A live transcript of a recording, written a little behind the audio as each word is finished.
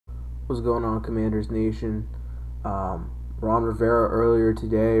What's going on, Commanders Nation? Ron Rivera earlier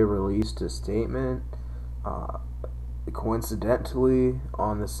today released a statement, uh, coincidentally,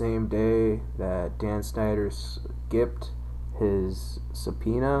 on the same day that Dan Snyder skipped his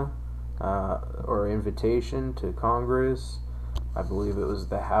subpoena or invitation to Congress. I believe it was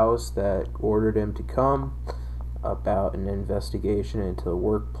the House that ordered him to come about an investigation into the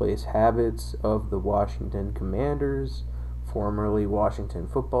workplace habits of the Washington Commanders, formerly Washington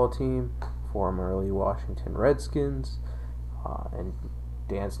football team, formerly Washington Redskins, and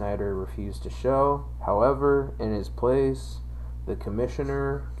Dan Snyder refused to show. However, in his place, the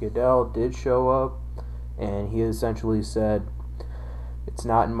commissioner, Goodell, did show up, and he essentially said, "It's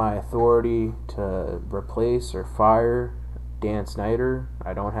not in my authority to replace or fire Dan Snyder.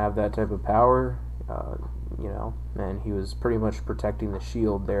 I don't have that type of power." And he was pretty much protecting the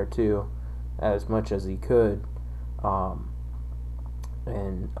shield there too, as much as he could.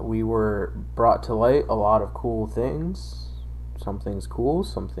 And we were brought to light a lot of cool things. Some things cool,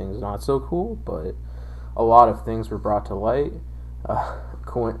 some things not so cool, but a lot of things were brought to light.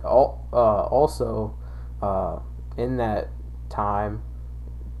 Also, in that time,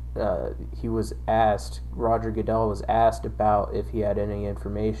 Roger Goodell was asked about if he had any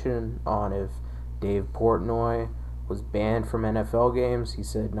information on if Dave Portnoy was banned from NFL games. He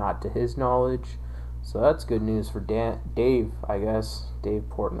said not to his knowledge. So that's good news for Dave, I guess. Dave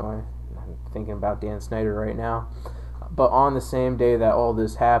Portnoy. I'm thinking about Dan Snyder right now. But on the same day that all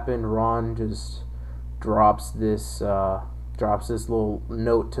this happened, Ron just drops this little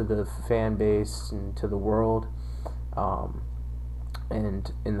note to the fan base and to the world.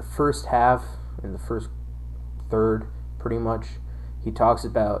 And in the first third, pretty much, he talks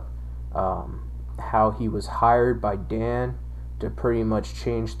about how he was hired by Dan to pretty much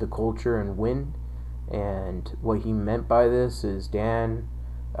change the culture and win. And what he meant by this is Dan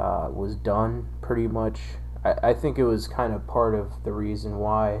was done pretty much. I think it was kind of part of the reason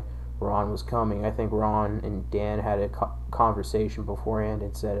why Ron was coming. I think Ron and Dan had a conversation beforehand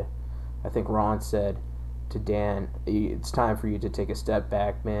and said, I think Ron said to Dan, "It's time for you to take a step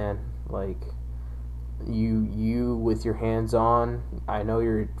back, man. Like, you with your hands on, I know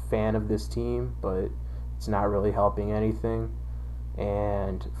you're a fan of this team, but it's not really helping anything."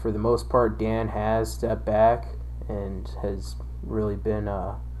 And for the most part, Dan has stepped back and has really been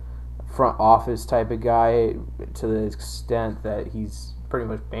a front office type of guy, to the extent that he's pretty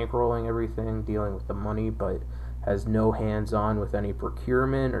much bankrolling everything, dealing with the money, but has no hands-on with any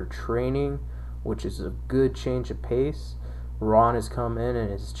procurement or training, which is a good change of pace. Ron has come in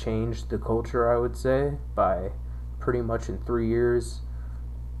and has changed the culture, I would say, by pretty much in 3 years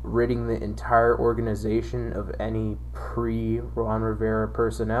ridding the entire organization of any pre-Ron Rivera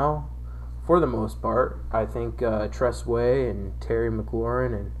personnel. For the most part, I think Tress Way and Terry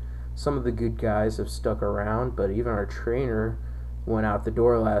McLaurin and some of the good guys have stuck around, but even our trainer went out the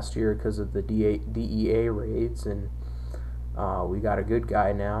door last year because of the DEA raids, and we got a good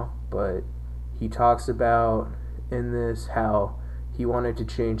guy now. But he talks about in this how he wanted to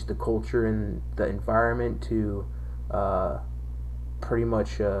change the culture and the environment to pretty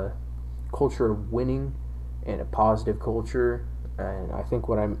much a culture of winning and a positive culture. And I think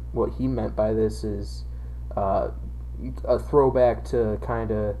what he meant by this is a throwback to kind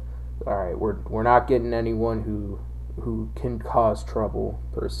of, all right, we're not getting anyone who can cause trouble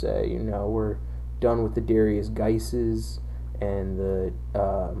per se. We're done with the Darius Geises and the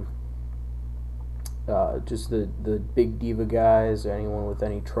just the big diva guys, or anyone with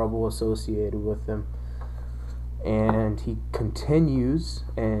any trouble associated with them. And he continues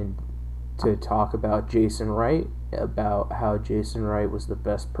to talk about Jason Wright, about how Jason Wright was the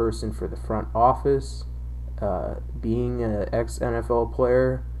best person for the front office, being an ex-NFL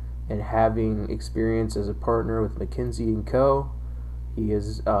player and having experience as a partner with McKinsey & Co. He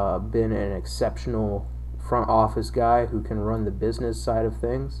has been an exceptional front office guy who can run the business side of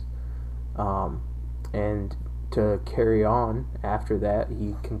things. And to carry on after that,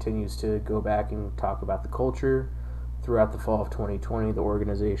 he continues to go back and talk about the culture. Throughout the fall of 2020, the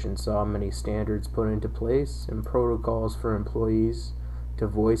organization saw many standards put into place and protocols for employees to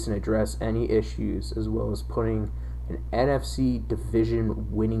voice and address any issues, as well as putting an NFC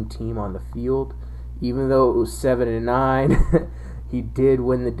division winning team on the field. Even though it was 7-9, he did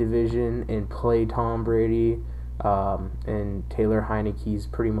win the division and play Tom Brady and Taylor Heineke's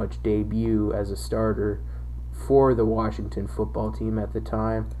pretty much debut as a starter for the Washington football team at the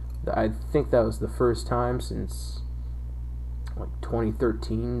time. I think that was the first time since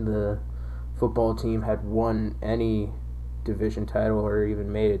 2013 the football team had won any division title or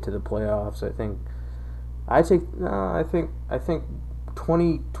even made it to the playoffs. I think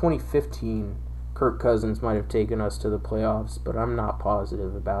 2015, Kirk Cousins might have taken us to the playoffs, but I'm not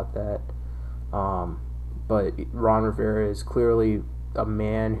positive about that. But Ron Rivera is clearly a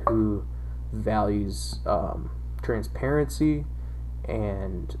man who values transparency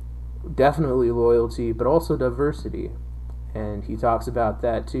and definitely loyalty, but also diversity. And he talks about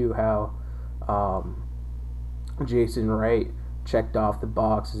that too, how Jason Wright checked off the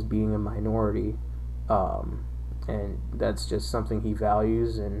box as being a minority. And that's just something he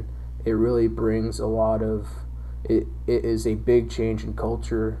values, and it really brings a lot of it is a big change in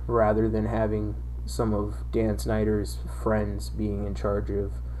culture rather than having some of Dan Snyder's friends being in charge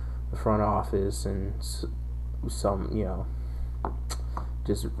of the front office and some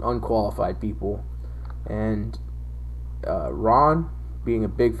just unqualified people. And Ron, being a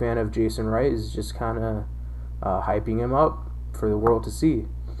big fan of Jason Wright, is just kind of hyping him up for the world to see.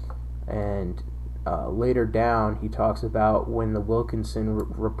 And later down, he talks about when the Wilkinson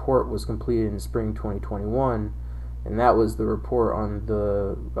report was completed in spring 2021, and that was the report on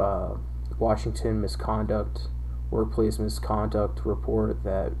the Washington workplace misconduct report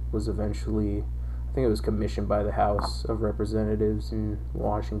that was eventually, I think it was commissioned by the House of Representatives in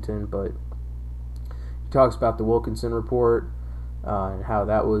Washington, but he talks about the Wilkinson report and how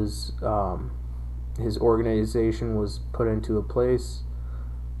that was, his organization was put into a place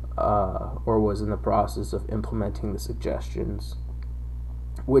or was in the process of implementing the suggestions,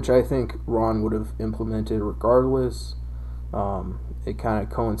 which I think Ron would have implemented regardless. It kind of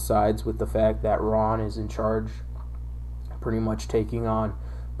coincides with the fact that Ron is in charge, pretty much taking on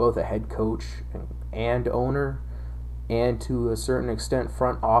both a head coach and owner, and to a certain extent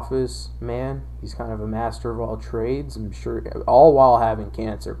front office man. He's kind of a master of all trades, I'm sure, all while having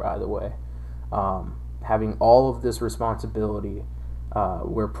cancer, by the way. Having all of this responsibility,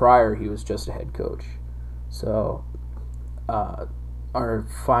 where prior he was just a head coach. So our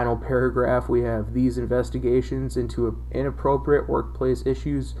final paragraph, we have these investigations into inappropriate workplace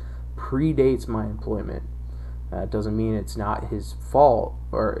issues predates my employment. That doesn't mean it's not his fault,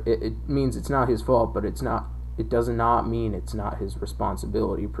 or it means it's not his fault, but it does not mean it's not his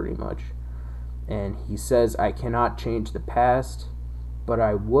responsibility, pretty much. And he says, I cannot change the past, but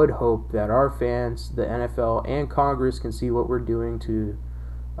I would hope that our fans, the NFL, and Congress can see what we're doing to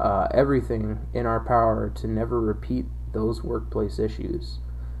everything in our power to never repeat those workplace issues,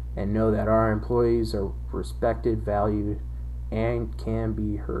 and know that our employees are respected, valued, and can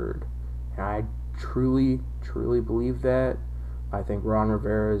be heard. And I truly believe that. I think Ron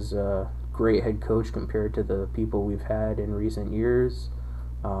Rivera is a great head coach compared to the people we've had in recent years.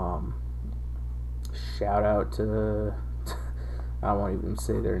 Shout out to I won't even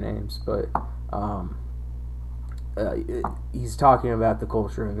say their names, but he's talking about the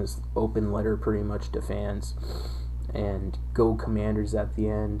culture in this open letter pretty much to fans, and go Commanders at the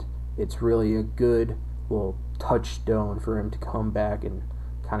end. It's really a good little touchstone for him to come back and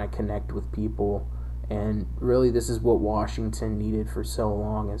kind of connect with people. And really, this is what Washington needed for so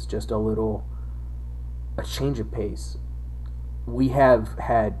long, is just a change of pace. We have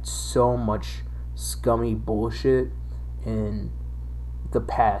had so much scummy bullshit in the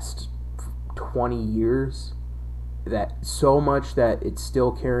past 20 years, that so much that it's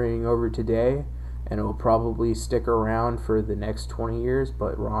still carrying over today, and it will probably stick around for the next 20 years.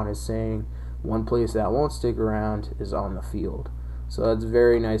 But Ron is saying one place that won't stick around is on the field. So that's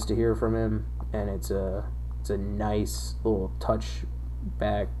very nice to hear from him, and it's a nice little touch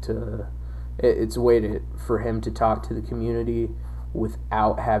back to, it's a way for him to talk to the community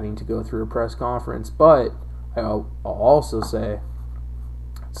without having to go through a press conference. But I'll also say,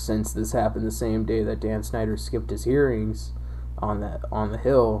 since this happened the same day that Dan Snyder skipped his hearings on the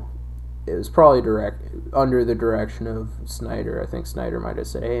Hill, it was probably under the direction of Snyder. I think Snyder might have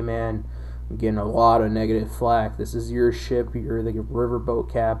said, hey man, I'm getting a lot of negative flack. This is your ship. You're the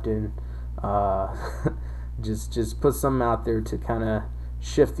riverboat captain. Just put something out there to kind of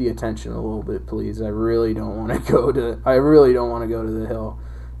shift the attention a little bit, please. I really don't want to go to the Hill.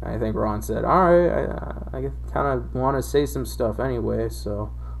 And I think Ron said, all right, I kind of want to say some stuff anyway,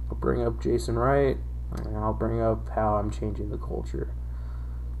 so I'll bring up Jason Wright, and I'll bring up how I'm changing the culture.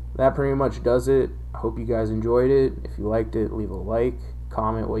 That pretty much does it. I hope you guys enjoyed it. If you liked it, leave a like,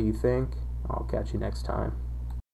 comment what you think. I'll catch you next time.